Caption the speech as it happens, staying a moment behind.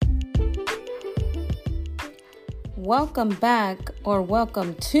Welcome back or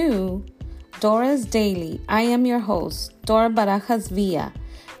welcome to Dora's Daily. I am your host, Dora Barajas Villa,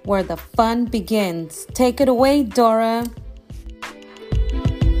 where the fun begins. Take it away, Dora.